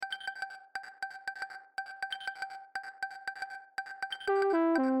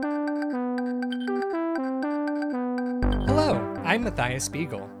I'm Matthias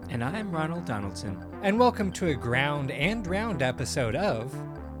Spiegel. And I'm Ronald Donaldson. And welcome to a Ground and Round episode of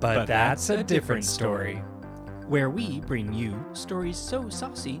But That's a Different Story, where we bring you stories so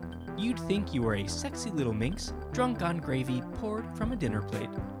saucy you'd think you were a sexy little minx drunk on gravy poured from a dinner plate.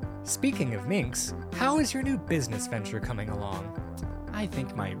 Speaking of minks, how is your new business venture coming along? I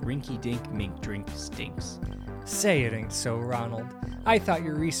think my rinky-dink mink drink stinks. Say it ain't so, Ronald. I thought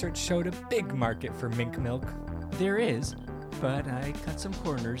your research showed a big market for mink milk. There is, but I cut some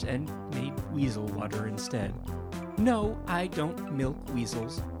corners and made weasel water instead. No, I don't milk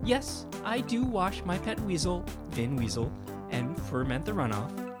weasels. Yes, I do wash my pet weasel, Vin Weasel, and ferment the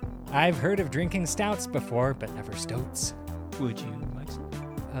runoff. I've heard of drinking stouts before, but never stoats. Would you like some?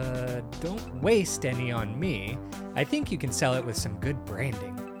 Don't waste any on me. I think you can sell it with some good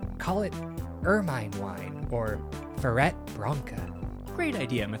branding. Call it Ermine Wine or Ferret Bronca. Great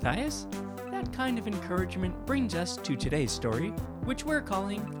idea, Matthias. That kind of encouragement brings us to today's story, which we're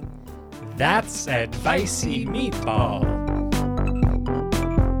calling That's Advicey Meatball.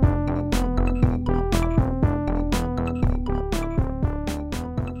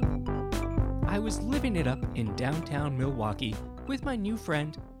 I was living it up in downtown Milwaukee with my new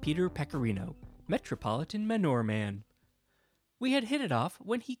friend, Peter Pecorino, Metropolitan Manure Man. We had hit it off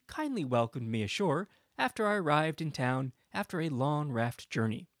when he kindly welcomed me ashore after I arrived in town after a long raft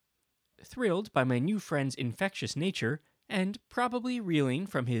journey. Thrilled by my new friend's infectious nature, and probably reeling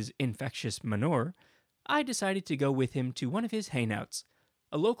from his infectious manure, I decided to go with him to one of his hangouts,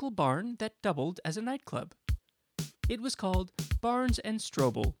 a local barn that doubled as a nightclub. It was called Barnes and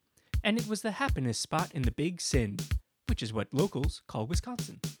Strobel, and it was the happiness spot in the Big Sin, which is what locals call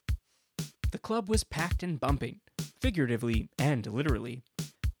Wisconsin. The club was packed and bumping, figuratively and literally.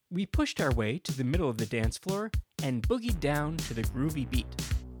 We pushed our way to the middle of the dance floor and boogied down to the groovy beat.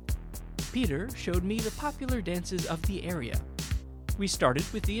 Peter showed me the popular dances of the area. We started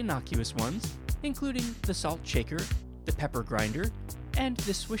with the innocuous ones, including the salt shaker, the pepper grinder, and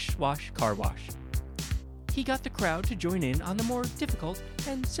the swish-swash car wash. He got the crowd to join in on the more difficult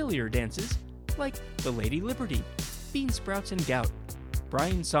and sillier dances, like the Lady Liberty, Bean Sprouts and Gout,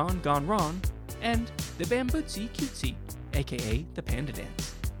 Brian Son Gone Wrong, and the Bambootsy Cutesy, aka the Panda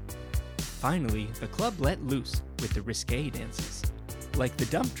Dance. Finally, the club let loose with the risque dances, like the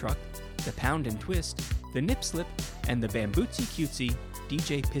Dump Truck, the Pound and Twist, the Nip Slip, and the Bambootsy Cutesy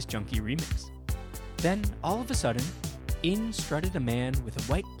DJ Piss Junkie remix. Then, all of a sudden, in strutted a man with a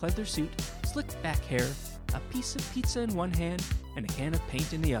white pleather suit, slicked back hair, a piece of pizza in one hand, and a can of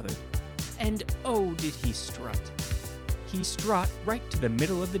paint in the other. And oh, did he strut! He strut right to the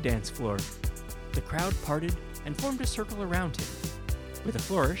middle of the dance floor. The crowd parted and formed a circle around him. With a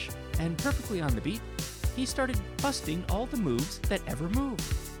flourish, and perfectly on the beat, he started busting all the moves that ever moved.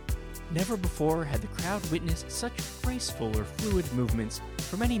 Never before had the crowd witnessed such graceful or fluid movements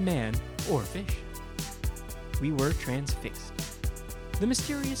from any man or fish. We were transfixed. The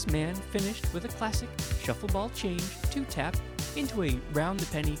mysterious man finished with a classic shuffleball change, two-tap, into a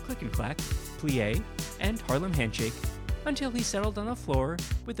round-the-penny click-and-clack, plie, and Harlem handshake, until he settled on the floor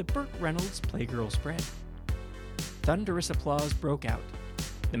with a Burt Reynolds Playgirl spread. Thunderous applause broke out.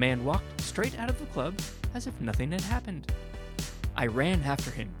 The man walked straight out of the club as if nothing had happened. I ran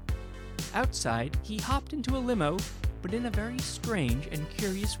after him. Outside, he hopped into a limo, but in a very strange and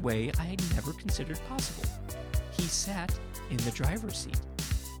curious way I had never considered possible. He sat in the driver's seat.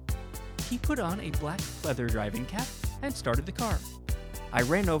 He put on a black leather driving cap and started the car. I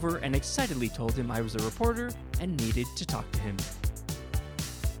ran over and excitedly told him I was a reporter and needed to talk to him.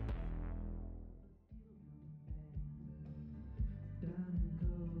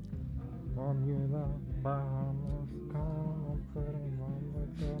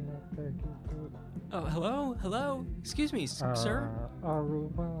 Oh, hello? Excuse me, sir?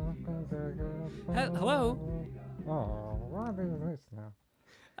 Hello? Oh, what is this now?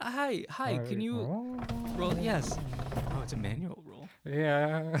 Hi, can you roll? Yes. Oh, it's a manual roll.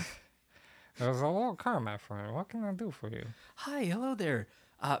 Yeah. There's a little car, my friend. What can I do for you? Hi, hello there.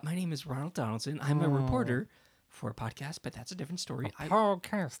 My name is Ronald Donaldson. I'm a reporter for a podcast, but that's a different story.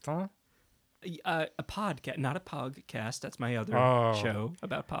 Podcast, huh? A podcast, not a pogcast. That's my other show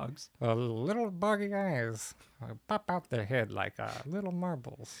about pogs. Little buggy eyes pop out their head like little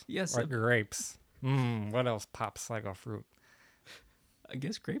marbles. Yes. Or grapes. What else pops like a fruit? I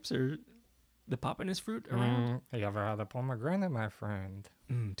guess grapes are the poppinest fruit around. You ever had a pomegranate, my friend?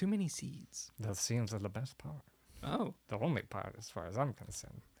 Too many seeds. The seeds are the best part. Oh. The only part, as far as I'm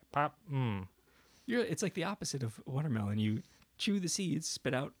concerned. Pop, It's like the opposite of watermelon. You chew the seeds,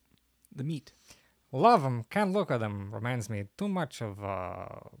 spit out the meat. Love them. Can't look at them. Reminds me too much of,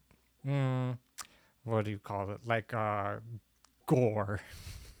 what do you call it? Like, gore.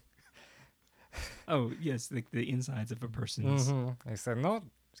 Oh, yes, like the insides of a person's. I said, no,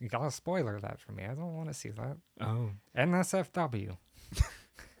 you gotta spoiler that for me. I don't want to see that. Oh. NSFW.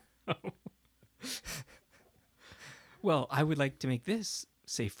 Well, I would like to make this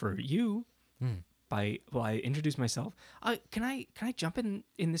safe for you by I introduce myself. Can I jump in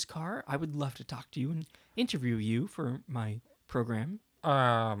this car? I would love to talk to you and interview you for my program.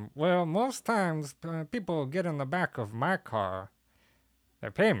 Well, most times people get in the back of my car. They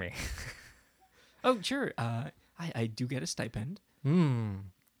pay me. Oh, sure. I do get a stipend. I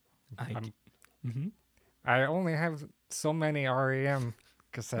only have so many REM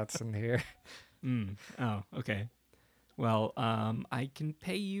cassettes in here. Oh, okay. Well, I can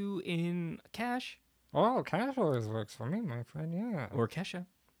pay you in cash Oh, cash always works for me, my friend. Yeah. or Kesha.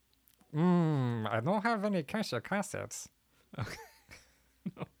 I don't have any Kesha cassettes. Okay.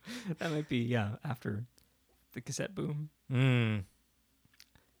 No, that might be after the cassette boom.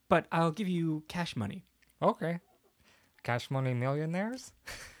 But I'll give you cash money. Okay. Cash money millionaires?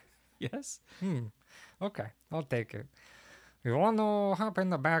 Yes. Okay, I'll take it. You want to hop in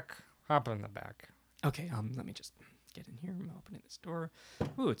the back? Hop in the back. Okay. Let me just get in here. I'm opening this door.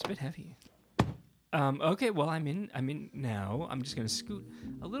 Ooh, it's a bit heavy. Okay. Well, I'm in now. I'm just gonna scoot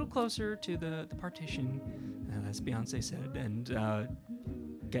a little closer to the partition, as Beyonce said, and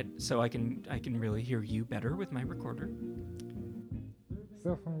get so I can really hear you better with my recorder.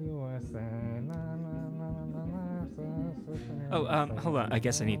 Still from USA. Oh, hold on. I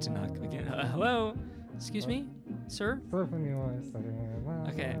guess I need to knock again. Hello? Excuse me? Sir? Still from USA.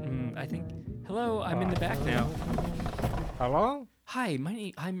 Okay, I think... Hello, I'm in the back now. Hello? Hi,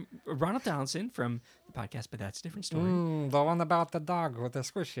 I'm Ronald Donaldson from the podcast, but that's a different story. The one about the dog with the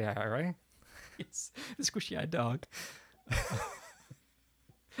squishy eye, right? It's the squishy-eyed dog.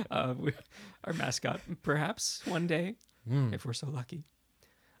 Our mascot, perhaps, one day, if we're so lucky.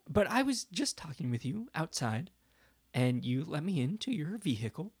 But I was just talking with you outside, and you let me into your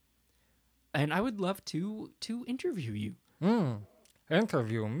vehicle, and I would love to interview you.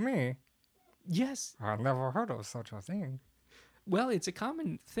 Interview me? Yes. I've never heard of such a thing. Well, it's a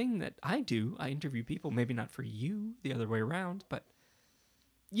common thing that I do. I interview people, maybe not for you, the other way around, but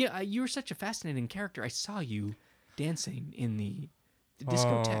yeah, you're such a fascinating character. I saw you dancing in the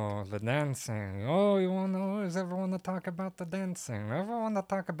discotheque. Oh, the dancing. Oh, you want to always ever want to talk about the dancing. Ever want to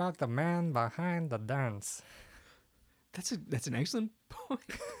talk about the man behind the dance. That's an excellent point.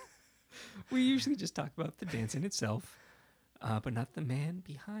 We usually just talk about the dance in itself, but not the man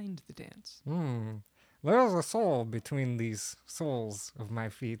behind the dance. There's a soul between these soles of my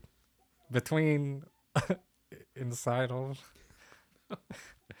feet. Between, inside of.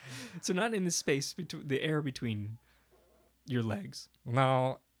 So not in the space between the air between your legs.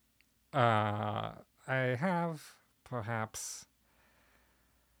 Now, I have perhaps.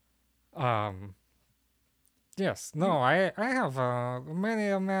 Yes, no, I have many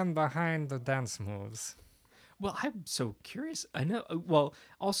a man behind the dance moves. Well, I'm so curious. I know. Well,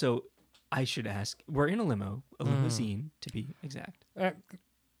 also, I should ask. We're in a limousine to be exact.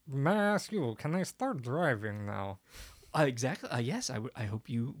 May I ask you, can I start driving now? Exactly. Yes, I hope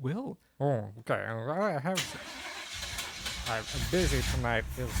you will. Oh, okay. I'm busy tonight.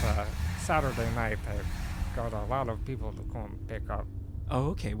 It's Saturday night. I've got a lot of people to come pick up. Oh,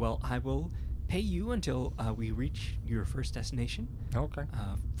 okay. Well, I will pay you until we reach your first destination. Okay.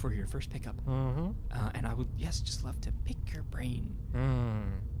 For your first pickup. And I would, just love to pick your brain.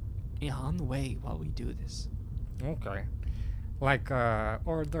 On the way while we do this. Okay. Like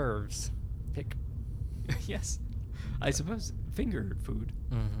hors d'oeuvres. Pick. Yes. I suppose finger food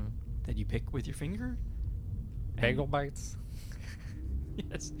that you pick with your finger. Bagel bites.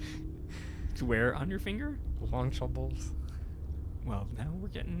 Yes. To wear on your finger? Lunchables. Well, now we're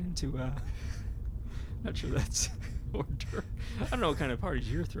getting into, not sure that's order. I don't know what kind of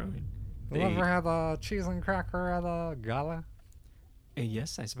parties you're throwing. You ever had a cheese and cracker at a gala?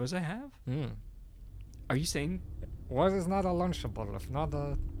 Yes, I suppose I have. Are you saying... What is not a Lunchable if not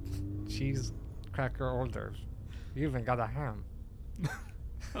a cheese cracker hors d'oeuvre? You even got a ham.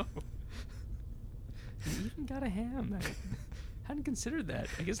 Oh. You even got a ham. I hadn't considered that.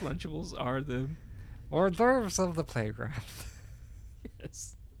 I guess Lunchables are the... hors d'oeuvres of the playground.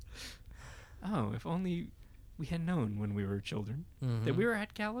 Yes. Oh, if only we had known when we were children that we were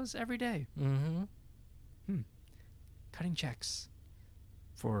at galas every day. Cutting checks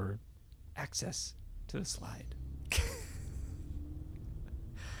for access to the slide.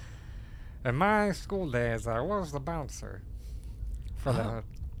 In my school days, I was the bouncer for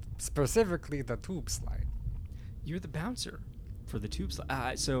specifically the tube slide. You're the bouncer for the tube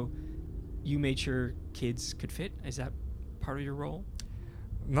slide. So you made sure kids could fit? Is that part of your role?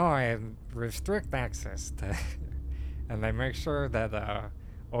 No, I restrict access to, and I make sure that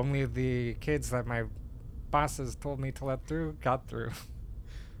only the kids that my bosses told me to let through got through.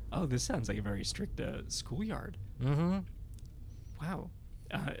 Oh, this sounds like a very strict schoolyard. Mm-hmm. Wow.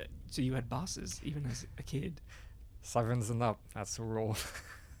 So you had bosses even as a kid. 7s and up. That's the rule.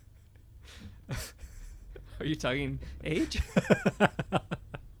 Are you talking age?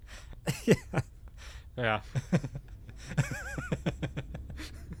 Yeah.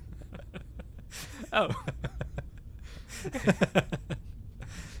 Oh.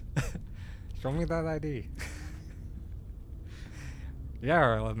 Show me that ID. Yeah,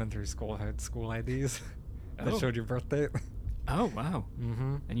 our elementary school had school IDs that Oh. showed your birth date. Oh, wow.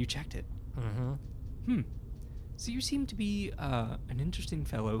 Mm-hmm. And you checked it. Mm-hmm. So you seem to be an interesting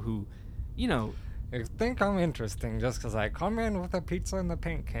fellow who, you know, You think I'm interesting just because I come in with a pizza in the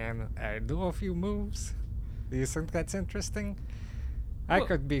paint can, I do a few moves? Do you think that's interesting? I Well-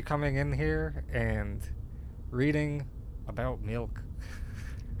 could be coming in here and reading about milk.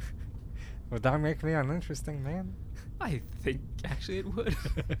 Would that make me an interesting man? I think actually it would.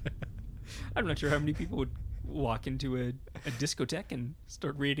 I'm not sure how many people would walk into a discotheque and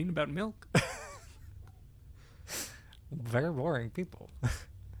start reading about milk. Very boring people.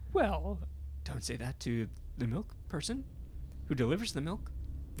 Well, don't say that to the milk person who delivers the milk.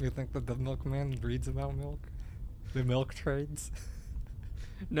 You think that the milkman reads about milk? The milk trades?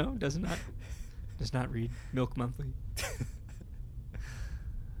 No, does not read Milk Monthly.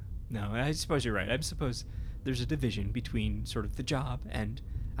 No, I suppose you're right. I suppose there's a division between sort of the job and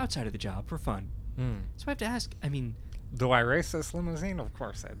outside of the job for fun. Hmm. So I have to ask, I mean, Do I race this limousine? Of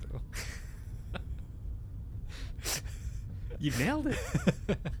course I do. you've nailed it.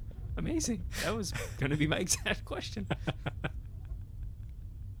 Amazing. That was going to be my exact question.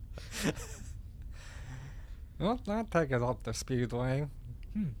 Well, I'll take it up the speedway.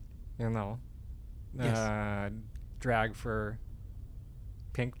 You know. Yes. Drag for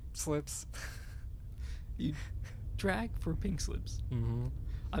pink slips. You drag for pink slips. Mm-hmm.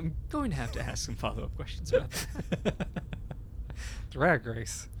 I'm going to have to ask some follow-up questions about that. Drag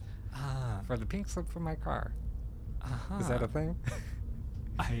race Ah, for the pink slip for my car. uh-huh. Is that a thing?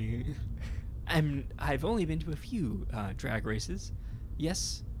 I've only been to a few drag races.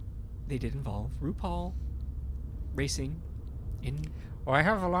 Yes, they did involve RuPaul racing in. Well, I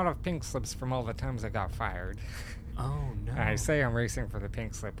have a lot of pink slips from all the times I got fired. Oh no! I say I'm racing for the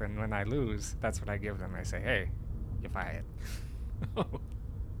pink slip, and when I lose, that's what I give them. I say, hey, you fired. Oh.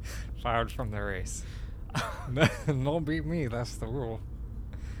 Fired from the race. No beat me, that's the rule.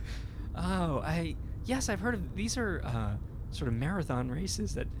 Oh, yes, I've heard of these are sort of marathon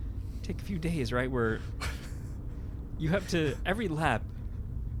races that take a few days, right? Where you have to every lap,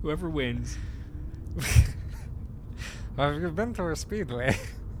 whoever wins. Have you been to a speedway?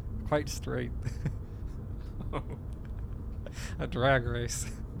 Quite straight. Oh. A drag race.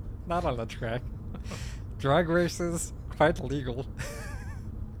 Not on a track. Drag races, quite legal.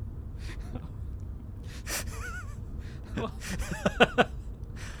 Well-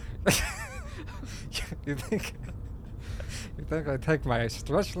 You think I take my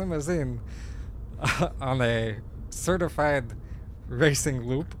stretch limousine on a certified racing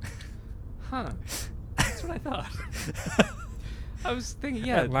loop? Huh. That's what I thought. I was thinking,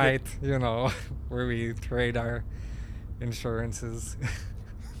 yeah. At night, you know, where we trade our insurances.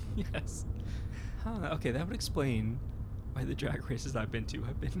 Yes. Huh. Okay, that would explain why the drag races I've been to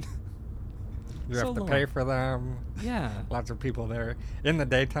have been. You so have to long. pay for them. Yeah. Lots of people there in the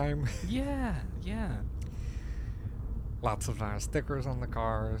daytime. Yeah. Yeah. Lots of stickers on the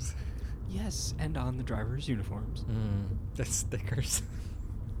cars. Yes, and on the drivers' uniforms. The stickers.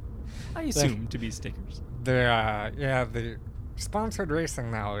 I assume to be stickers. The sponsored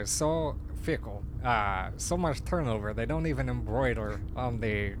racing now is so fickle. So much turnover. They don't even embroider on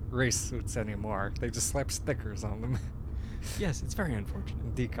the race suits anymore. They just slap stickers on them. Yes, it's very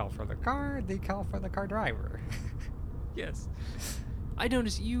unfortunate. Decal for the car, decal for the car driver. Yes. I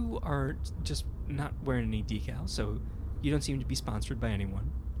notice you are just not wearing any decals, so you don't seem to be sponsored by anyone.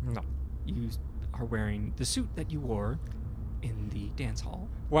 No. You are wearing the suit that you wore in the dance hall.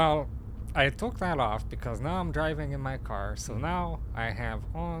 Well, I took that off because now I'm driving in my car, so now I have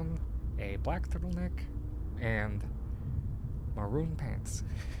on a black turtleneck and maroon pants.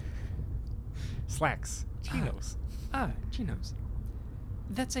 Slacks. Chinos. Chinos.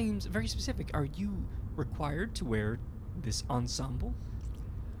 That seems very specific. Are you required to wear this ensemble?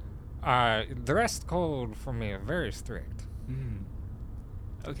 The dress code for me is very strict.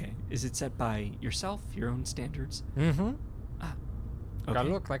 Okay. Is it set by yourself, your own standards? Mm-hmm. Ah. Gotta Okay.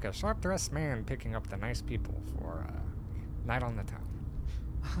 look like a sharp-dressed man picking up the nice people for Night on the town.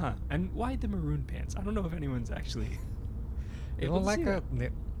 Huh. And why the maroon pants? I don't know if anyone's actually You able don't to like see a...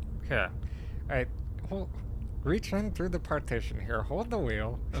 that. Here. Alright, reach in through the partition here. Hold the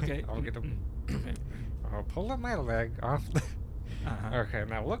wheel. Okay. I'll get a... Okay. I'll pull up my leg off the... Uh-huh. Okay,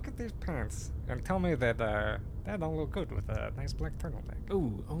 now look at these pants and tell me that that don't look good with a nice black turtleneck.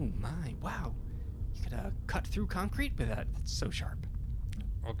 Oh my! Wow, you could cut through concrete with that. That's so sharp.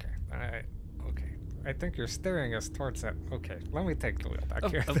 Okay, okay. I think you're steering us towards that. Okay, let me take the wheel back Oh,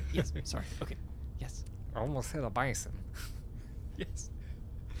 here. oh, yes. Sorry. Okay. Yes. I almost hit a bison. Yes.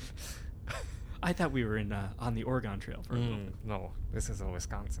 I thought we were in on the Oregon Trail for a little bit. No, this is a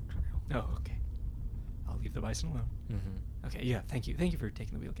Wisconsin trail. Oh, okay. I'll leave the bison alone. Mm-hmm. Okay. Yeah. Thank you. Thank you for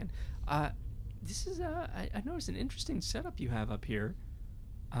taking the wheel again. This is I noticed an interesting setup you have up here.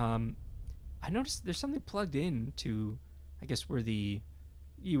 I noticed there's something plugged in to, I guess where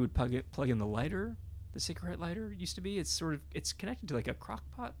you would plug in the lighter, the cigarette lighter used to be. It's connected to like a crock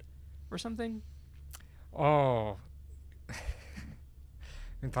pot or something. Oh,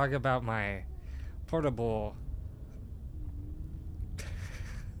 you talk about my portable.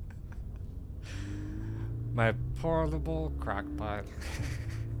 My portable crock pot.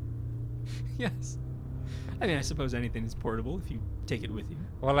 Yes. I mean, I suppose anything is portable if you take it with you.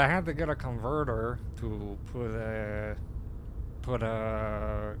 Well, I had to get a converter to put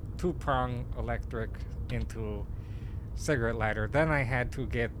a two-prong electric into cigarette lighter. Then I had to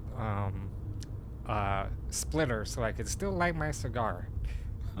get a splitter so I could still light my cigar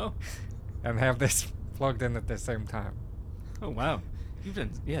Oh. and have this plugged in at the same time. Oh, wow. You've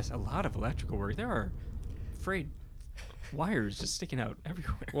done, yes, a lot of electrical work. There are frayed wires just sticking out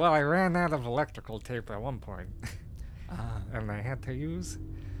everywhere. Well, I ran out of electrical tape at one point, Ah. and I had to use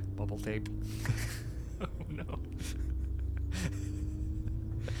bubble tape. Oh, no.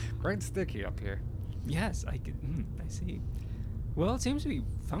 Quite sticky up here. Yes, I see. Well, it seems to be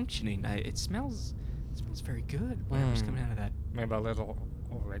functioning. It smells very good. Whatever's coming out of that. Maybe a little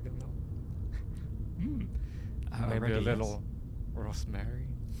oregano. Mm. Maybe Already, a yes. little rosemary.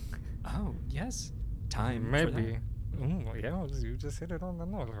 Oh, yes. Time. for Maybe. that. Yeah, you just hit it on the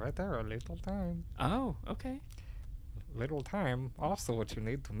nose right there. A little thyme. Oh, okay. Little thyme. Also, what you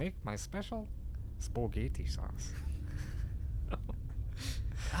need to make my special spaghetti sauce.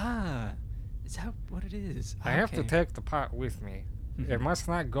 Ah, is that what it is? I have to Okay. take the pot with me. It Mhm. must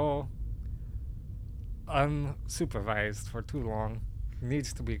not go unsupervised for too long. It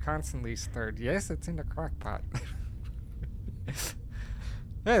needs to be constantly stirred. Yes, it's in the crock pot.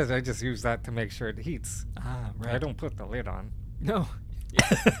 Yes, I just use that to make sure it heats. Ah, right. I don't put the lid on. No.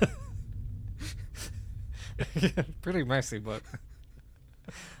 Pretty messy, but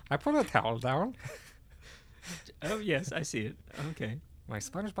I put a towel down. Oh, yes, I see it. Okay. My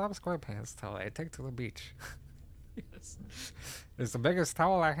SpongeBob SquarePants towel I take to the beach. Yes. It's the biggest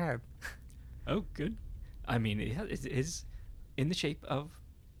towel I had. Oh, good. I mean, it is in the shape of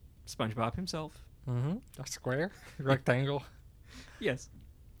SpongeBob himself. Mm-hmm. A square, rectangle. Yes.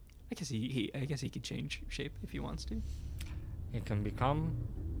 I guess he could change shape if he wants to. It can become,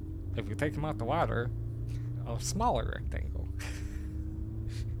 if you take him out the water, a smaller rectangle.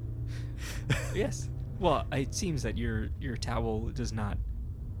 Yes. Well, it seems that your towel does not.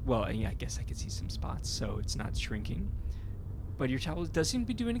 Well, I guess I could see some spots, so it's not shrinking. But your towel does seem to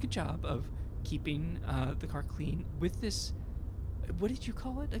be doing a good job of keeping the car clean with this. What did you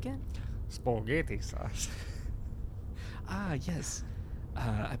call it again? Spaghetti sauce. Ah, yes.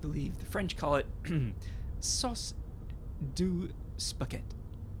 I believe the French call it sauce du spaghetti.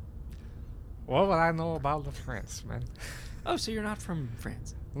 What would I know about the French, man? Oh, so you're not from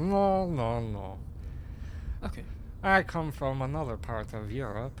France? No. Okay. I come from another part of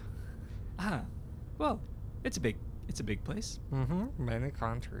Europe. Ah, well, it's a big place. Mm-hmm. Many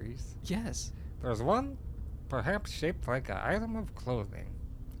countries. Yes. There's one, perhaps shaped like an item of clothing.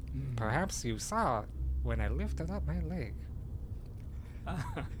 Mm. Perhaps you saw it when I lifted up my leg.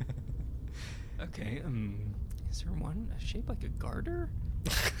 Ah. Okay. Is there one shaped like a garter?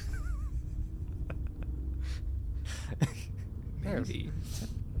 Maybe. Is that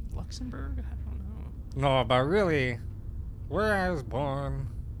Luxembourg? I don't know. No, but really, where I was born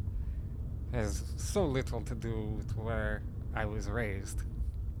has so little to do with where I was raised.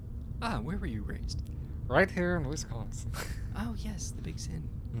 Ah, where were you raised? Right here in Wisconsin. Oh, yes, the Big Sin.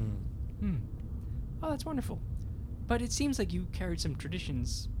 Mm. Oh, that's wonderful. But it seems like you carried some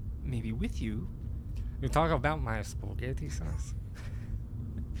traditions maybe with you. You talk about my spaghetti sauce?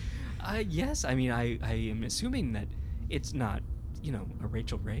 Yes, I mean, I am assuming that it's not, a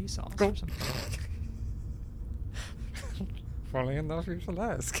Rachel Ray sauce or something. Funny enough, you should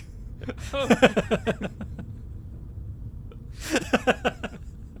ask. Oh.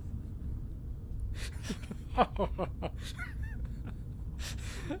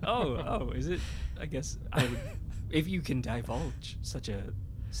 Oh, is it? I guess I would, if you can divulge such a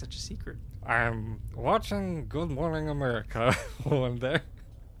secret. I'm watching Good Morning America one day.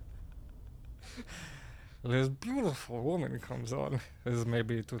 This beautiful woman comes on. This is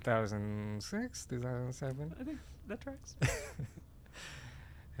maybe 2006, 2007. I think that tracks.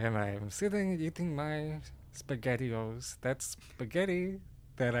 And I'm sitting eating my SpaghettiOs. That's spaghetti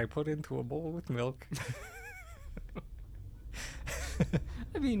that I put into a bowl with milk.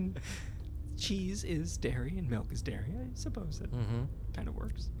 I mean, cheese is dairy and milk is dairy. I suppose that Mm-hmm. kind of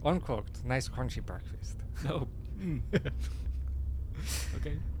works. Uncooked. Nice crunchy breakfast. No.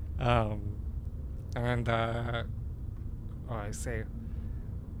 Okay. And I say,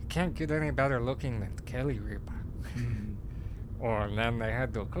 you can't get any better looking than Kelly Ripa. Mm. Or then they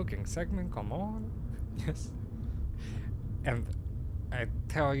had the cooking segment, come on. Yes. And I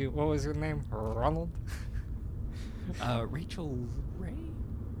tell you, what was your name? Ronald? Rachel Ray?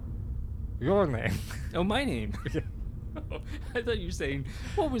 Your name. Oh, my name. Oh, I thought you were saying,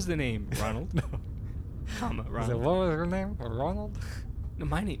 what was the name? Ronald? No. Comma, I said, Ronald. what was your name? Ronald? No,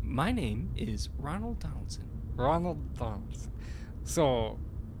 my name is Ronald Donaldson. Ronald Donaldson. So,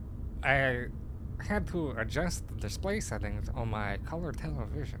 I had to adjust the display settings on my color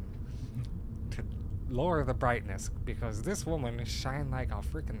television to lower the brightness because this woman shined like a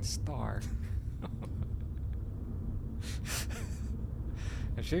freaking star.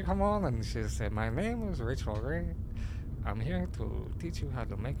 And she come on and she said, my name is Rachel Ray. I'm here to teach you how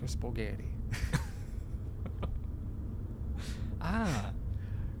to make a spaghetti. Ah,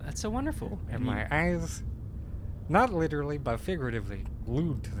 that's so wonderful. I And mean- my eyes, not literally but figuratively,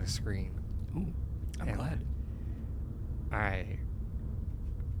 glued to the screen. Ooh, I'm And glad. I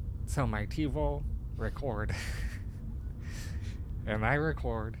tell my TiVo, record. And I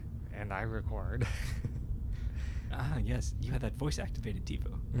record, and I record. Ah, yes, you had that voice-activated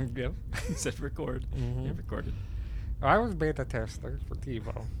TiVo. Yep. It said record. Mhm. You recorded. I was beta tester for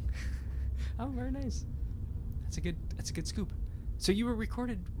TiVo. Oh, very nice. That's a good scoop. So you were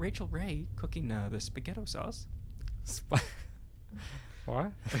recorded Rachel Ray cooking the spaghetto sauce.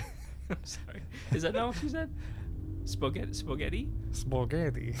 What? I'm sorry. Is that not what you said? Spaghetti?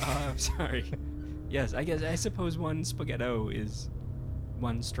 Spaghetti. I'm sorry. Yes, I suppose one spaghetto is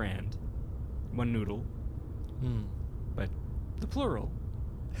one strand, one noodle, Hmm. but the plural,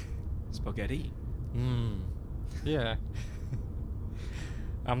 spaghetti. Hmm. Yeah.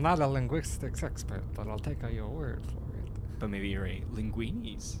 I'm not a linguistics expert, but I'll take your word for it. But maybe you're a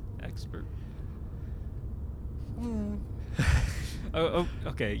linguinis expert. Hmm. Oh,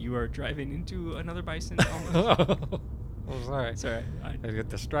 okay. You are driving into another bison. Almost. Oh, sorry. Sorry, I get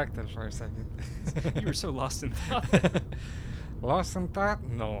distracted for a second. you were so lost in thought. Lost in thought?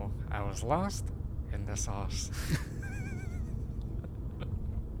 No, I was lost in the sauce.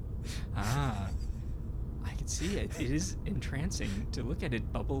 Ah, I can see it. It is entrancing to look at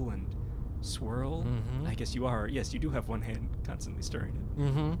it bubble and swirl. Mhm. I guess you are. Yes, you do have one hand constantly stirring it.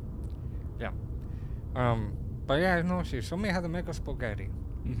 Mm-hmm. Yeah. But yeah, no, she showed me how to make a spaghetti.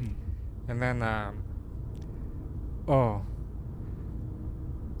 Mm-hmm. And then,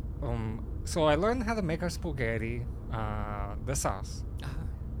 so I learned how to make a spaghetti, the sauce. Ah.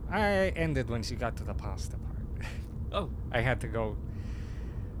 I ended when she got to the pasta part. Oh. I had to go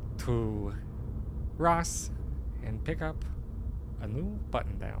to Ross and pick up a new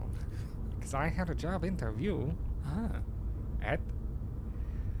button down. Because I had a job interview Ah. at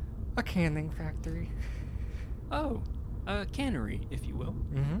a canning factory. Oh. A cannery, if you will.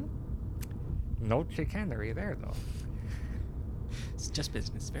 Mm-hmm. No chicanery there, though. It's just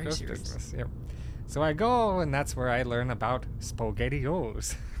business. Very Just serious. business, yep. So I go, and that's where I learn about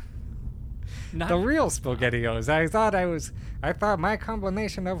SpaghettiOs. Not The real SpaghettiOs. I thought my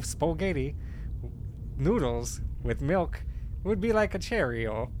combination of spaghetti noodles with milk would be like a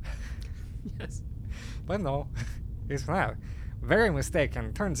Cheerio. Yes. But no, it's not. Very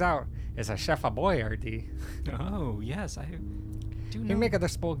mistaken. Turns out it's a Chef Boyardee. Oh, yes. I do know. He make the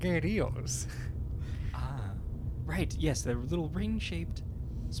SpaghettiOs. Ah. Right. Yes, the little ring-shaped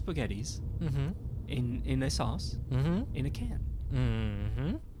spaghettis Mm-hmm. in a sauce Mm-hmm. in a can.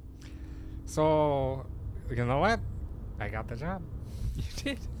 Mm-hmm. So, you know what? I got the job. You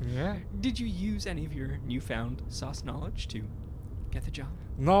did. Yeah. Did you use any of your newfound sauce knowledge to get the job?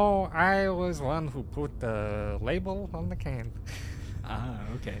 No, I was one who put the label on the can. Ah,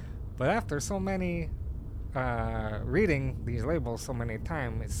 okay. But after so many, reading these labels so many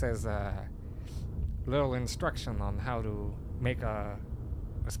times, it says little instruction on how to make a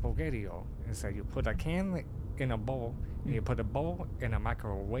spaghettio. It said you put a can in a bowl And you put a bowl in a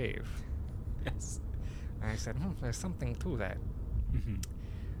microwave. Yes. And I said, there's something to that. Mm-hmm.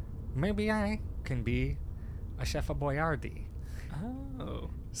 Maybe I can be a Chef Boyardee. Oh.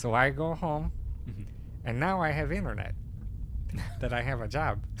 So I go home, Mm-hmm. and now I have internet. That I have a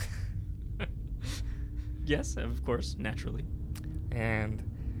job. Yes, of course, naturally. And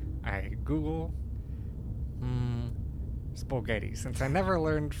I Google spaghetti, since I never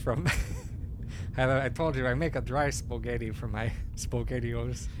learned from... I told you I make a dry spaghetti for my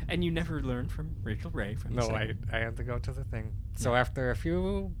spaghettios. And you never learned from Rachel Ray from the No, segment. I had to go to the thing. So after a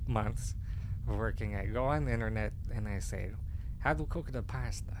few months of working, I go on the internet and I say, how to cook the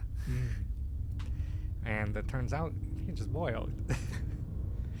pasta? And it turns out you just boil it.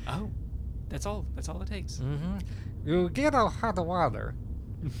 Oh, that's all it takes. Mm-hmm. You get a hot water,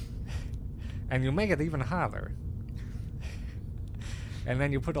 and you make it even hotter. And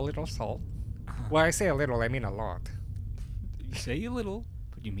then you put a little salt. Uh-huh. Well, I say a little, I mean a lot. You say a little,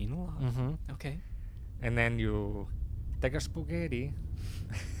 but you mean a lot. Mm-hmm. Okay. And then you take a spaghetti,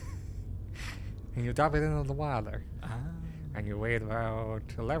 and you drop it into the water. Ah. And you wait about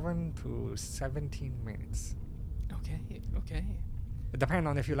 11 to 17 minutes. Okay. It depends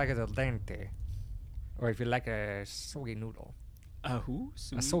on if you like it al dente, or if you like a soggy noodle. A who?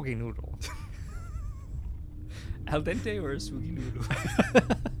 A soggy noodle. Al dente or a sugi noodle?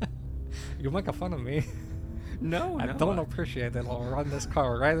 You're making fun of me. No, I no. don't appreciate it. I'll run this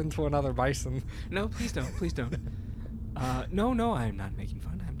car right into another bison. No, please don't. Please don't. No, I'm not making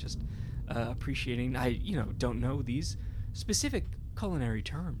fun. I'm just appreciating. I, don't know these specific culinary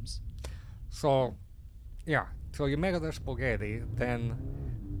terms. So, yeah. So you make the spaghetti, then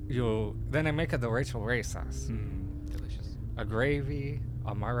I make the Rachel Ray sauce. Delicious. A gravy,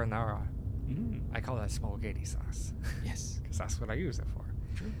 a marinara. I call that spaghetti sauce. Yes. Because that's what I use it for.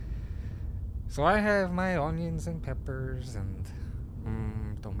 True. So I have my onions and peppers and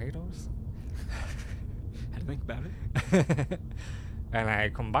tomatoes. How to think about it? And I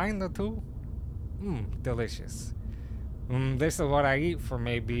combine the two. Delicious. This is what I eat for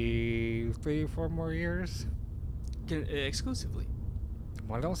maybe 3-4 more years. Exclusively.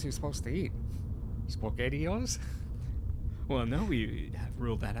 What else are you supposed to eat? Spaghettios? Well, no, we have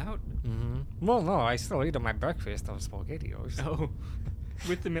ruled that out. Well, no, I still eat my breakfast of spaghettios. Oh,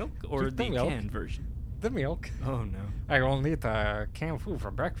 with the milk or With the the milk. canned version? The milk. Oh no, I only eat canned food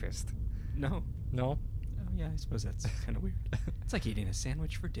for breakfast. no. No? Oh yeah, I suppose that's kind of weird. It's like eating a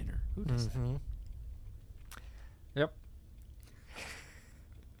sandwich for dinner. Who does that? Yep.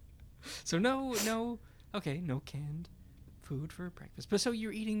 So no. Okay, no canned food for breakfast. But so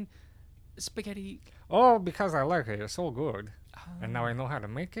you're eating spaghetti. Oh, because I like it. It's so good. And Oh. now I know how to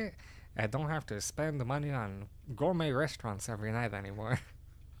make it. I don't have to spend the money on gourmet restaurants every night anymore.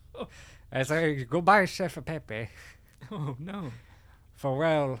 Oh. I say, goodbye, Chef Pepe. Oh no.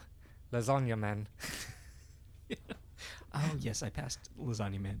 Farewell, lasagna man. Oh yes, I passed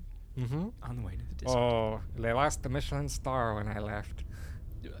Lasagna Man Mm-hmm. on the way to the disco. Oh, they lost the Michelin star when I left.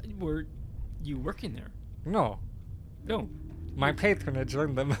 Were you working there? No, No. my patronage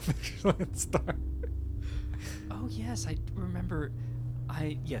earned them a Michelin star. Oh yes, I remember.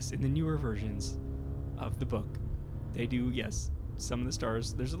 Yes, in the newer versions of the book, they do some of the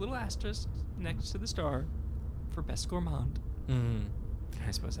stars. There's a little asterisk next to the star for best gourmand. Mm.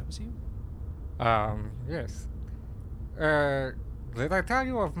 I suppose that was you. Yes. Did I tell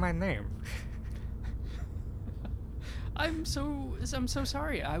you of my name? I'm so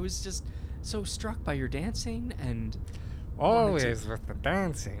sorry. I was just so struck by your dancing and Always with the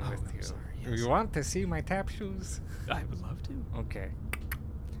dancing Oh, with I'm you. sorry, Do yes. you want to see my tap shoes? I would love to. Okay.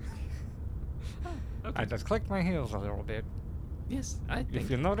 Okay. I just clicked my heels a little bit. Yes, I think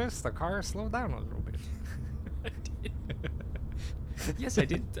If you notice, the car slowed down a little bit. I did. Yes, I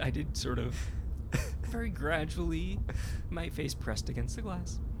did. I did sort of very gradually, my face pressed against the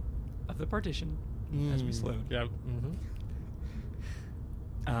glass of the partition as we slowed. Yep.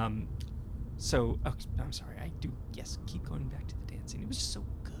 Mm-hmm. So, I'm sorry. I do, keep going back to the dancing. It was just so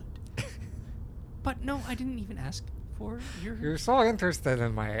good. But no, I didn't even ask for your... You're so interested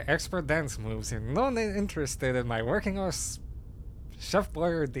in my expert dance moves. You're not interested in my working as Chef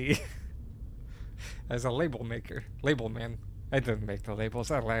Boyardee as a label man. I didn't make the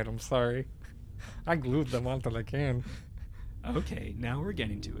labels. I lied. I'm sorry. I glued them onto the can. Okay, now we're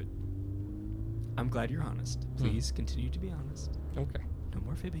getting to it. I'm glad you're honest. Please continue to be honest. Okay. No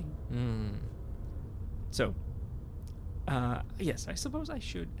more fibbing. Mm. So, yes, I suppose I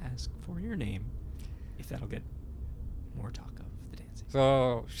should ask for your name, if that'll get more talk of the dancing.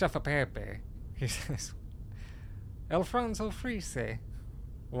 So, Chef Pepe, he says, Alfonso Frise,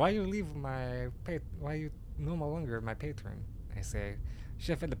 why you no longer my patron. I say,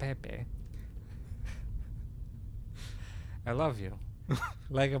 Chef de Pepe, I love you.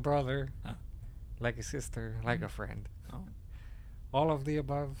 Like a brother, like a sister, like a friend. Oh. All of the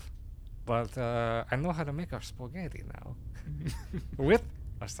above. But I know how to make a spaghetti now. With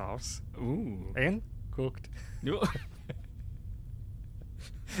a sauce. Ooh. And cooked. No.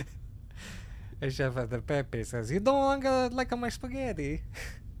 And Chef de Pepe says, you don't longer like my spaghetti.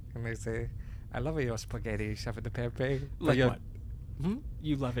 And I say, I love your spaghetti, Chef de Pepe. but Like your- what? Hmm?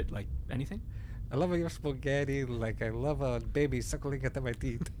 You love it like anything? I love your spaghetti like I love a baby suckling at my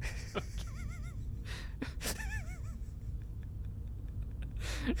teeth.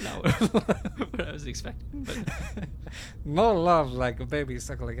 Not what I was expecting, but No love like a baby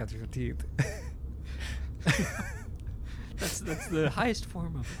suckling at your teeth. that's the highest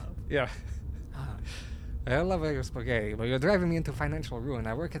form of love. Yeah. Ah, I love your spaghetti, but you're driving me into financial ruin.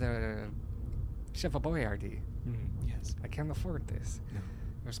 I work at a Chef Boyardee. yes. I can't afford this. No.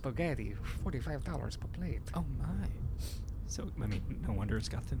 Your spaghetti, $45 per plate. Oh my. So I mean, no wonder it's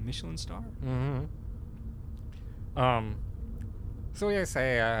got the Michelin star. Mm-hmm. So yes,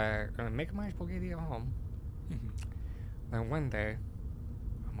 I make my spaghetti at home. Mm-hmm. And one day,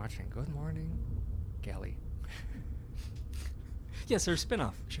 I'm watching Good Morning, Kelly. Yes, their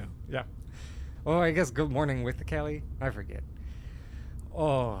spin-off show. Yeah. Oh, I guess Good Morning with the Kelly. I forget.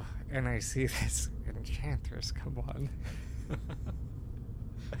 Oh, and I see this enchantress come on.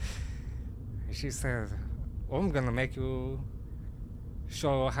 And she says, I'm gonna make you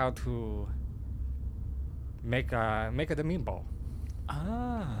show how to make the meatball.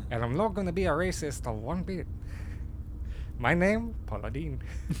 Ah. And I'm not gonna be a racist of one bit. My name, Paula Dean.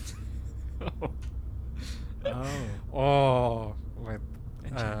 Oh. Oh, with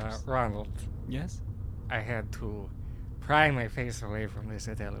Enchantress. Ronald. Yes. I had to pry my face away from this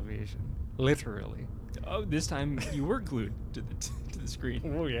television. Literally. Oh, this time you were glued to the screen.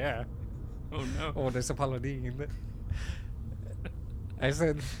 Oh, yeah. Oh no. Oh, there's a Paula Dean. I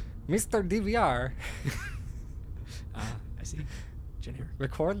said, Mr. DVR, Ah, I see. Generic.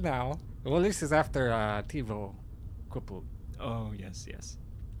 record now. Well, this is after TiVo Kupu. Oh yes, yes.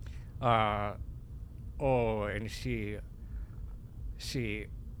 Oh, and she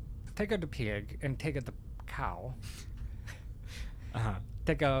take out the pig and take out the cow. Uh-huh.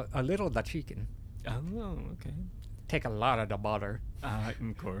 Take a little of the chicken. Oh, okay. Take a lot of the butter.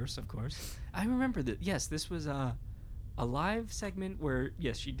 Of course, of course. I remember that. Yes, this was a live segment where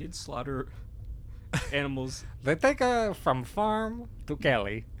yes, she did slaughter animals. They take from farm to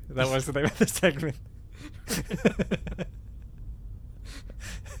Kelly. That was the name of the segment.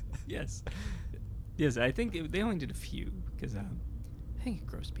 Yes, yes. I think they only did a few because I think it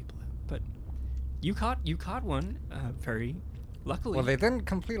grossed people out. But you caught one very luckily. Well, they didn't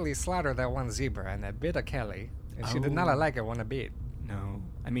completely slaughter that one zebra, and they bit a Kelly, and she did not Oh. like it one bit. No,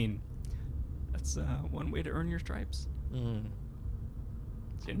 I mean that's one way to earn your stripes.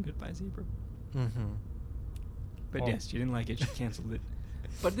 Getting bit by a zebra. Mm-hmm. But Oh. yes, she didn't like it. She canceled it.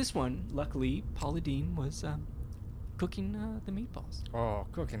 But this one, luckily, Paula Dean was cooking the meatballs. Oh,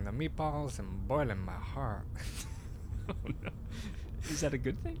 cooking the meatballs and boiling my heart. Oh no! Is that a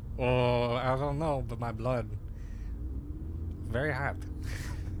good thing? Oh, I don't know, but my blood very hot.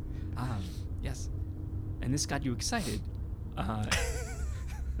 Yes. And this got you excited.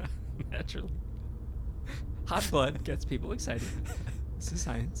 Naturally. Hot blood gets people excited. This is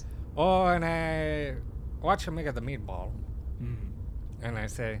science. Oh, and I watch her make the meatball, Mm. and I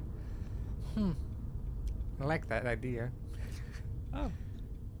say, I like that idea. Oh.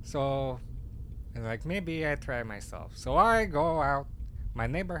 So, and like, maybe I try myself. So I go out. My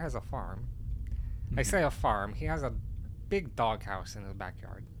neighbor has a farm. I say a farm. He has a big doghouse in his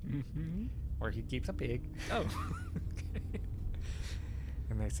backyard Mm-hmm. where he keeps a pig. Oh. Okay.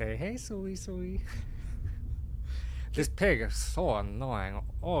 And I say, hey, Suey. This pig is so annoying.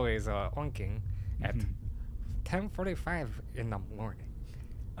 Always onking at Mhm. 10:45 in the morning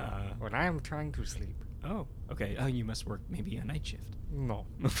when I am trying to sleep. Oh, okay. Oh, you must work maybe a night shift. No.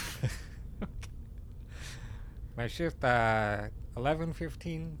 Okay. My shift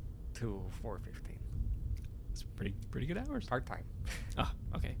 11:15 to 4:15. It's pretty good hours. Part time. Ah,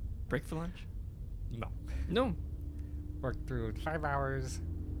 okay. Break for lunch? No. No. Work through 5 hours.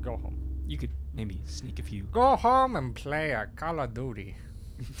 Go home. You could maybe sneak a few. Go home and play a Call of Duty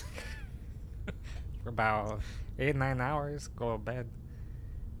for about 8-9 hours. Go to bed.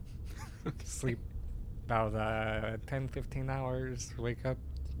 Okay. Sleep about 10-15 hours. Wake up.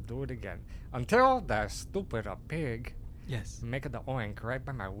 Do it again until that stupid pig Yes. make the oink right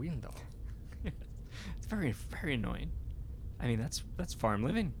by my window. It's very, very annoying. I mean, that's farm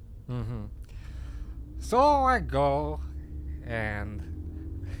living. Mm-hmm. So I go and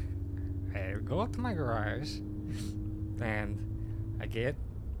I go to my garage and I get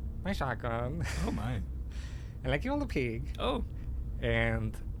my shotgun Oh my. and I kill the pig Oh.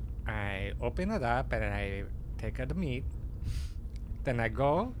 and I open it up and I take out the meat. Then I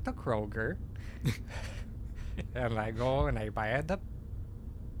go to Kroger and I go and I buy the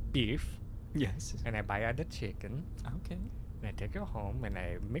beef Yes. and I buy the chicken Okay. and I take it home and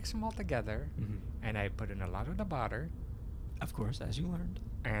I mix them all together Hmm. and I put in a lot of the butter Of course, as you learned.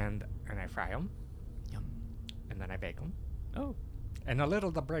 and I fry them Yum. and then I bake them Oh, and a little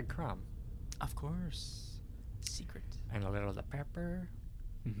the breadcrumb of course. Secret. and a little the pepper,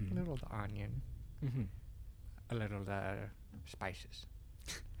 a Mm-hmm. little the onion, Mm-hmm. a little the spices.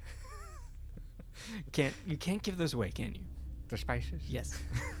 You can't give those away, can you? The spices? Yes.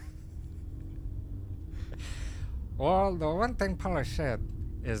 Well, the one thing Paula said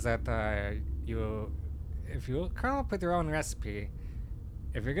is that if you come up with your own recipe,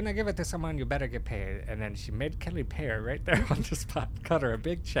 if you're gonna give it to someone, you better get paid. And then she made Kelly pay her right there on the spot, cut her a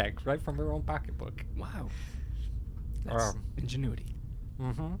big check right from her own pocketbook. Wow. That's ingenuity.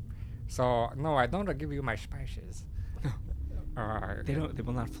 Mm-hmm. So no, I don't give you my spices. They don't. They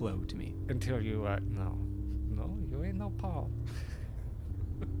will not flow to me. Until you no, you ain't no Paul.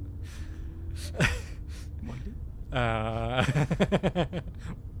 Wonder?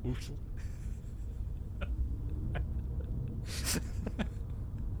 Oops.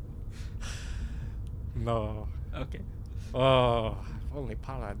 No. Okay. Oh, if only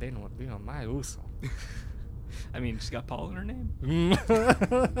Paula Dane would be on my uso. I mean, she's got Paul in her name.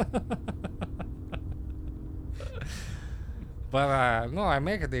 But no, I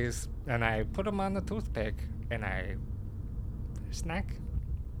make these and I put them on the toothpick and I snack.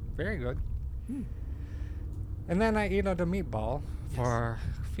 Very good. Hmm. And then I eat the meatball for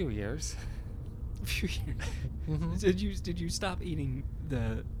a few years. Few years. Mhm. Did you stop eating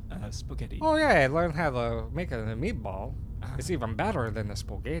the spaghetti? Oh yeah, I learned how to make a meatball. Ah. It's even better than the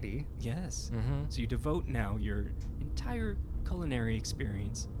spaghetti. Yes. Mm-hmm. So you devote now your entire culinary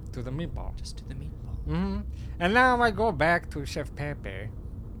experience To the meatball. just to the meatball. Mm-hmm. And now I go back to Chef Pepe,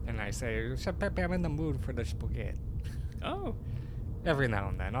 and I say, Chef Pepe, I'm in the mood for the spaghetti. Oh. Every now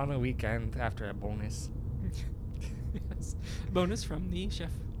and then, on a weekend after a bonus. Yes. Bonus from the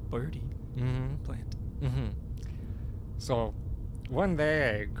Chef Boyardee Mm-hmm. plant. Mm-hmm. So one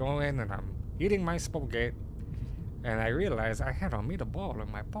day I go in and I'm eating my spaghetti, and I realize I had a meatball in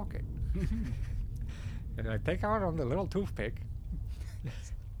my pocket. And I take out on the little toothpick,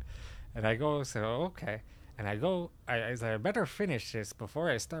 and I go, so okay. And I go, I better finish this before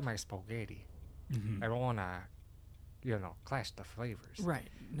I start my spaghetti. Mhm. I don't want to, clash the flavors. Right.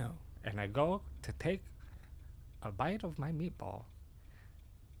 No. And I go to take a bite of my meatball,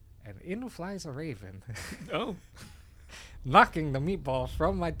 and in flies a raven, Oh. knocking the meatball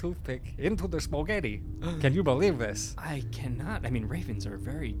from my toothpick into the spaghetti. Can you believe this? I cannot. I mean, ravens are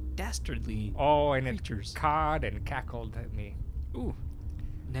very dastardly. Oh, and Creatures. it cawed and cackled at me. Ooh.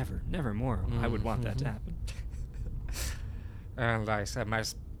 Never more. I would want that to happen. And I said, my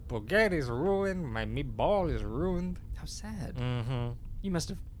spaghetti is ruined, my meatball is ruined. How sad. Mm-hmm. You must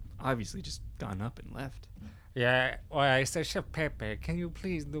have obviously just gone up and left. Yeah, well, I said, Chef Pepe, can you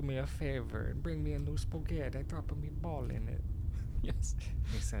please do me a favor and bring me a new spaghetti? I drop a meatball in it. Yes.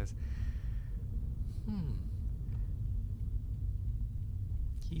 He says,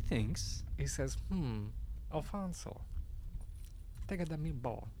 He thinks. He says, Alfonso, take the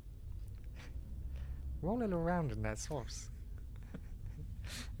meatball. Roll it around in that sauce.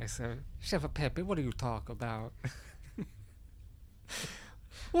 I said, Chef Pepe, what do you talk about?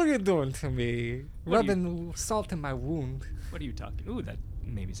 What are you doing to me? What are you- Rubbing salt in my wound. What are you talking? Ooh, that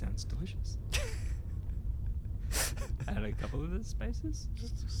maybe sounds delicious. Add a couple of the spices.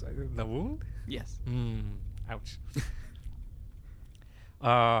 The wound? Yes. Ouch.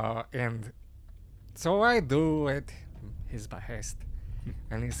 And so I do at his behest.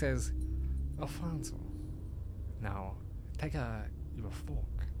 And he says, Alfonso, now take your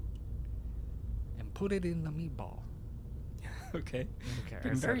fork and put it in the meatball. Okay. Okay.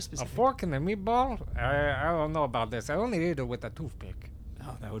 Getting I very said, specific. A fork in the meatball? I don't know about this. I only did it with a toothpick.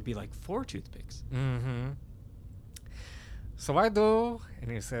 Oh, that would be like 4 toothpicks. Mm-hmm. So I do,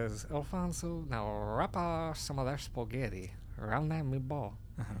 and he says, Alfonso, now wrap some of that spaghetti around that meatball.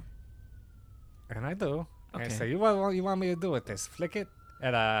 Uh-huh. And I do. And I Okay. say, you want me to do with this? Flick it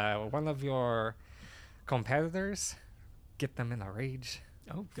at one of your competitors, get them in a rage,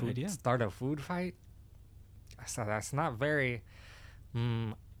 Oh, good idea. start a food fight. I said, that's not very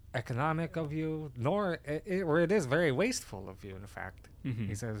economic of you, nor or it is very wasteful of you, in fact. Mhm.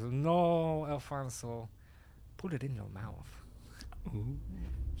 He says, no, Alfonso, put it in your mouth. Ooh.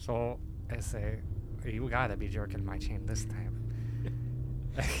 So I say, you gotta be jerking my chain this time.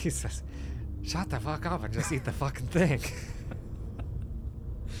 He says, shut the fuck up and just eat the fucking thing.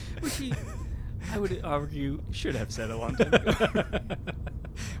 Which he, I would argue, should have said a long time ago.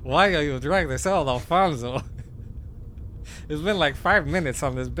 Why are you trying to sell Alfonso? It's been like 5 minutes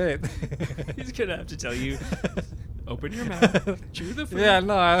on this bit. He's gonna have to tell you, open your mouth, chew the food. Yeah,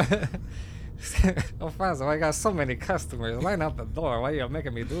 no. Alfonso, I got so many customers. Line out the door. Why are you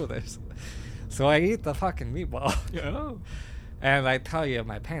making me do this? So I eat the fucking meatball. Oh, And I tell you,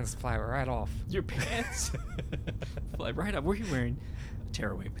 my pants fly right off. your pants fly right up. Were you wearing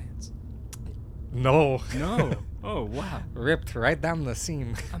tearaway pants? No. No. Oh, wow. Ripped right down the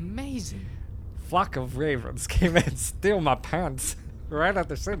seam. Amazing. Flock of ravens came and steal my pants right at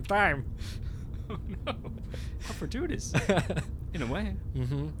the same time. Oh no. How fortuitous. In a way.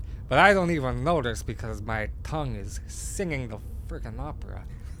 Mm-hmm. But I don't even notice because my tongue is singing the freaking opera.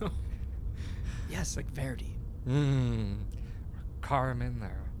 Yes, like Verdi. Carmen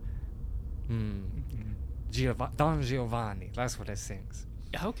or Don Giovanni. That's what it sings.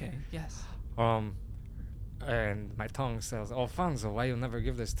 Okay, yes. And my tongue says, Alfonso, why you never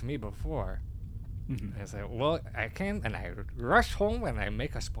give this to me before? Mhm. I say, well, I can, and I rush home and I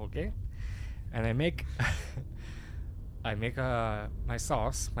make a spaghetti, and I make, my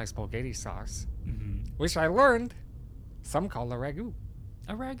sauce, my spaghetti sauce, Mhm. which I learned some call a ragu.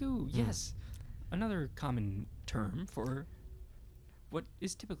 A ragu, yes. Another common term for what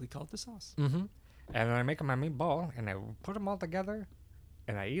is typically called the sauce. Mm-hmm. And I make my meatball, and I put them all together,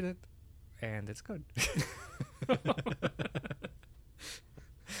 and I eat it, and it's good.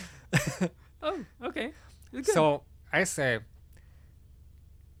 Oh, okay. Good. So I say,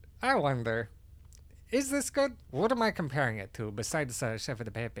 I wonder, is this good? What am I comparing it to besides Chef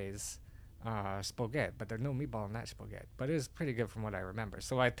de Pepe's spaghetti? But there's no meatball in that spaghetti. But it is pretty good from what I remember.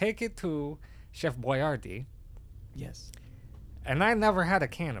 So I take it to Chef Boyardee, Yes. and I never had a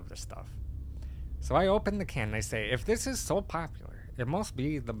can of this stuff. So I open the can and I say, if this is so popular, it must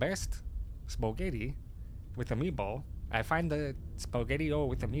be the best spaghetti with a meatball. I find the spaghetti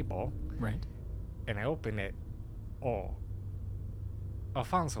with the meatball, Right. and I open it. Oh,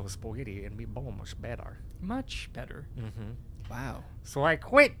 Alfonso's spaghetti and meatball much better. Much better. Mm-hmm. Wow. So I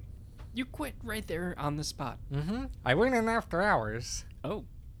quit. You quit right there on the spot. Mm-hmm. I went in after hours. Oh.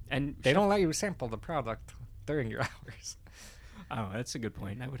 And They don't let you sample the product during your hours. Oh, that's a good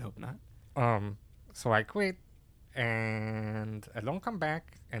point. I would hope not. So I quit, and I don't come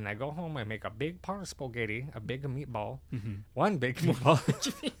back, and I go home. I make a big pot of spaghetti, a big meatball, one big meatball,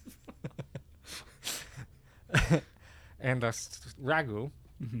 and a ragu,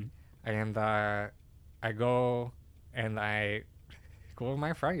 and I go and I go in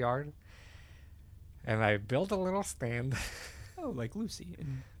my front yard, and I build a little stand. Oh, like Lucy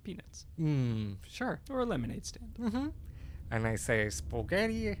in Peanuts. Sure. Or a lemonade stand. Mm-hmm. And I say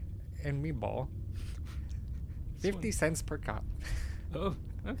spaghetti and meatball, 50 cents per cup. Oh,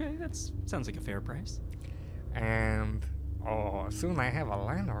 okay. That sounds like a fair price. And soon I have a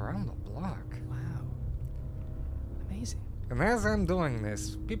line around the block. Wow. Amazing. And as I'm doing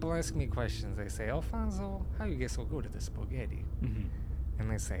this, people ask me questions. They say, Alfonso, how you get so good at the spaghetti? Mm-hmm.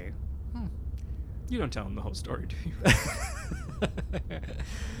 And I say, You don't tell them the whole story, do you?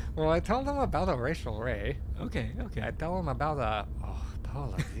 well, I tell them about a Rachel Ray. Okay. I tell them about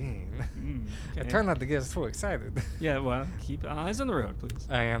Paula Dean. I Okay. try not to get too excited. Yeah, well, keep eyes on the road, please.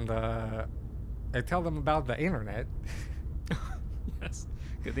 And I tell them about the internet. Yes.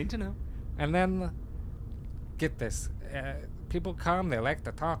 Good thing to know. And then, get this. People come, they like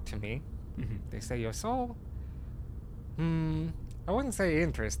to talk to me. Mm-hmm. They say, you're so, I wouldn't say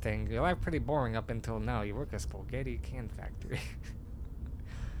interesting. Your life pretty boring up until now. You work at a spaghetti can factory.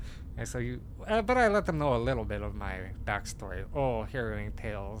 And so but I let them know a little bit of my backstory. Harrowing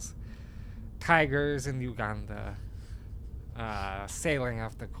tales. Tigers in Uganda. Sailing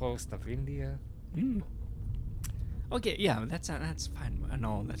off the coast of India. Mm. Okay, yeah, that's fine. I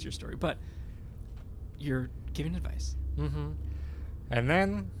know that's your story, but you're giving advice. Mm-hmm. And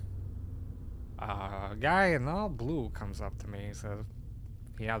then a guy in all blue comes up to me. He says,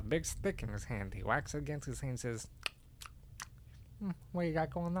 he has a big stick in his hand. He whacks it against his hand and says, what you got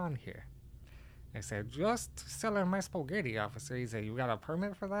going on here? I said, just selling my spaghetti, officer. He said, you got a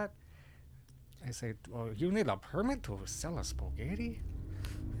permit for that? I said, well, you need a permit to sell a spaghetti?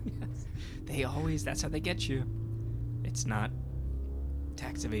 Yes. That's how they get you. It's not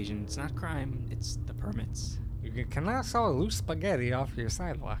tax evasion, it's not crime, it's the permits. You cannot sell loose spaghetti off your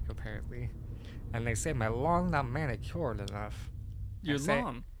sidewalk, apparently. And they say my lawn not manicured enough. Your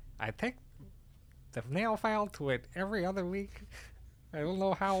lawn. I take the nail file to it every other week. I don't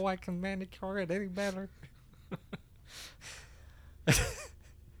know how I can manicure it any better.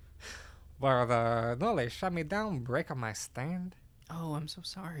 But no, they shut me down, breaking my stand. Oh, I'm so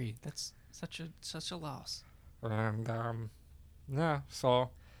sorry. That's such a loss. And yeah, so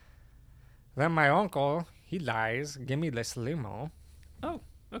then my uncle, he dies, give me this limo. Oh,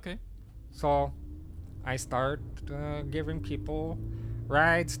 okay. So I start giving people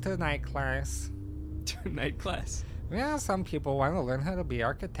rides to night class. Night class. Yeah, some people want to learn how to be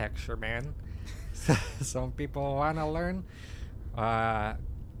architecture, man. Some people want to learn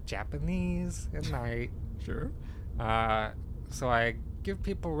Japanese at night. Sure. So I give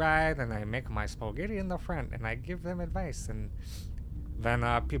people ride, and I make my spaghetti in the front, and I give them advice, and then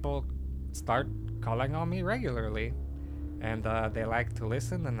people start calling on me regularly, and they like to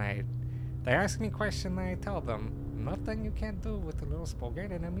listen, and they ask me questions, and I tell them nothing you can't do with a little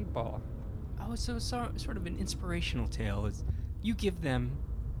spaghetti and a meatball. Oh, so sort of an inspirational tale is you give them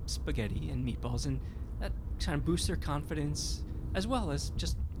spaghetti and meatballs, and that kind of boosts their confidence, as well as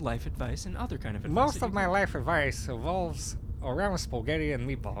just life advice and other kind of advice. Most of my life advice evolves around spaghetti and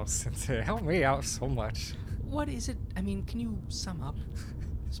meatballs, and it helped me out so much. What is it? I mean, can you sum up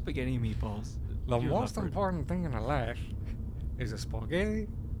spaghetti and meatballs? The Your most love for it. important thing in a life is a spaghetti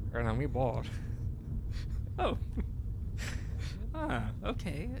and a meatball. Oh.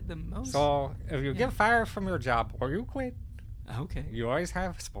 Okay. The most. So, if you get fired from your job or you quit, Okay. you always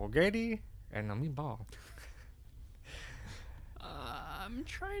have spaghetti and a meatball. I'm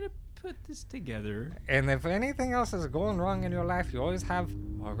trying to put this together. And if anything else is going wrong in your life, you always have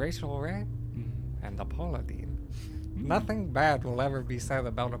a racial red Mm. and a Pauladine. Nothing bad will ever be said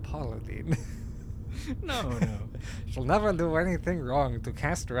about a Pauladine. No. She'll never do anything wrong to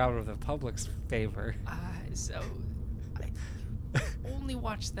cast her out of the public's favor. So I only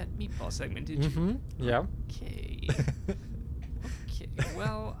watched that meatball segment, did you? Mm-hmm. Yeah. Okay. Okay.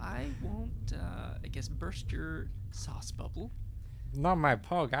 Well, I won't, I guess, burst your sauce bubble. Not my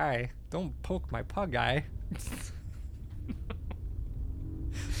pug eye. Don't poke my pug eye.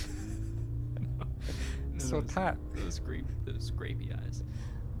 So tight. Those grapey eyes.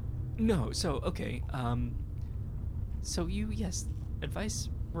 No, so okay. So yes, advice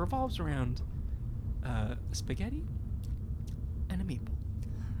revolves around spaghetti and a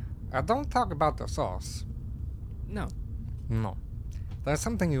meatball. Don't talk about the sauce. No. No. That's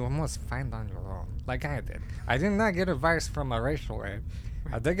something you must find on your own, like I did. I did not get advice from a racial aid.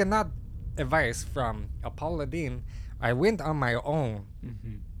 I did get not advice from a Pauladine. I went on my own.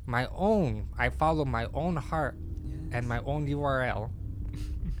 Mm-hmm. My own. I followed my own heart Yes. and my own URL.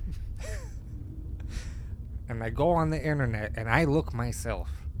 And I go on the internet and I look myself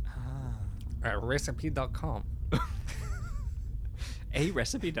at recipe.com.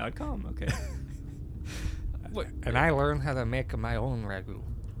 arecipe.com. Okay. What? And I learned how to make my own ragu.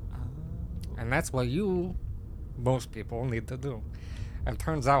 And that's what most people need to do. And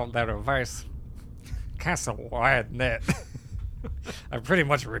turns out that advice casts a wide net. I pretty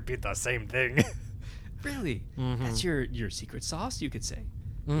much repeat the same thing. Really? Mhm. That's your secret sauce, you could say,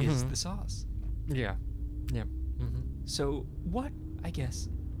 is Mhm. the sauce. Yeah. Yeah. Mm-hmm. So what? I guess.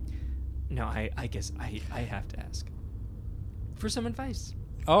 No, I guess I have to ask for some advice.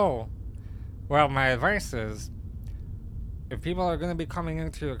 Oh. Well, my advice is, if people are going to be coming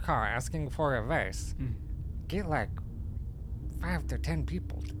into your car asking for advice, get like 5 to 10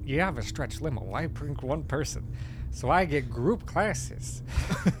 people. You have a stretch limo. Why bring one person? So I get group classes.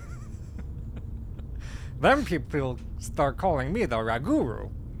 Then people start calling me the Raguru.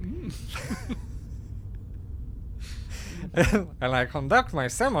 And I conduct my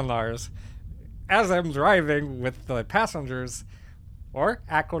seminars as I'm driving with the passengers, or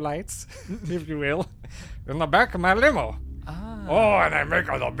acolytes, if you will, in the back of my limo. Ah. Oh, and I make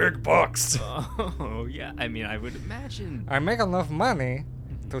all the big bucks. Oh, yeah. I mean, I would imagine. I make enough money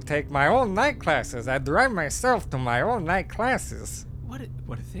to take my own night classes. I drive myself to my own night classes. What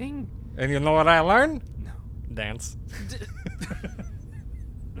a thing. And you know what I learned? No. Dance.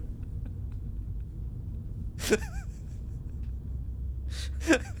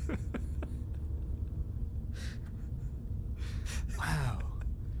 Wow.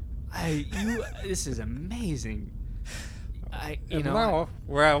 This is amazing.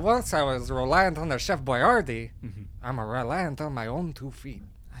 Once I was reliant on the Chef Boyardee, Mhm. I'm a reliant on my own 2 feet.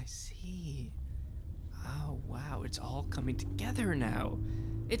 I see. Oh, wow. It's all coming together now.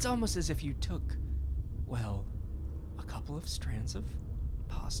 It's almost as if you took, well, a couple of strands of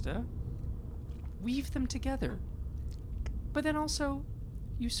pasta, weave them together. But then also,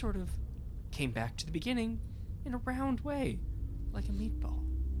 you sort of came back to the beginning in a round way, like a meatball.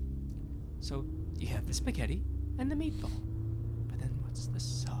 So you have the spaghetti and the meatball. But then what's the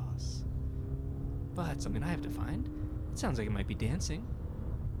sauce? Well, that's something I have to find. It sounds like it might be dancing.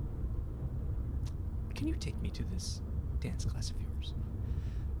 Can you take me to this dance class of yours?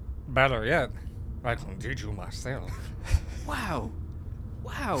 Better yet, I can teach you myself. Wow!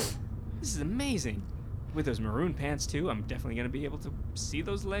 This is amazing. With those maroon pants, too, I'm definitely going to be able to see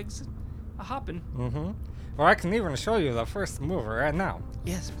those legs a-hopping. Mm-hmm. Or I can even show you the first move right now.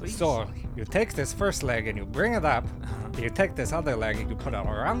 Yes, please. So, you take this first leg and you bring it up. You take this other leg and you put it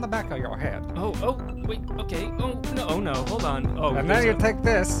around the back of your head. Wait, okay. Oh, no, hold on. Oh, And then you take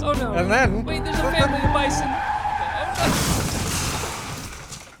this. Oh, no. And then... Wait, there's a family of bison. Oh, no.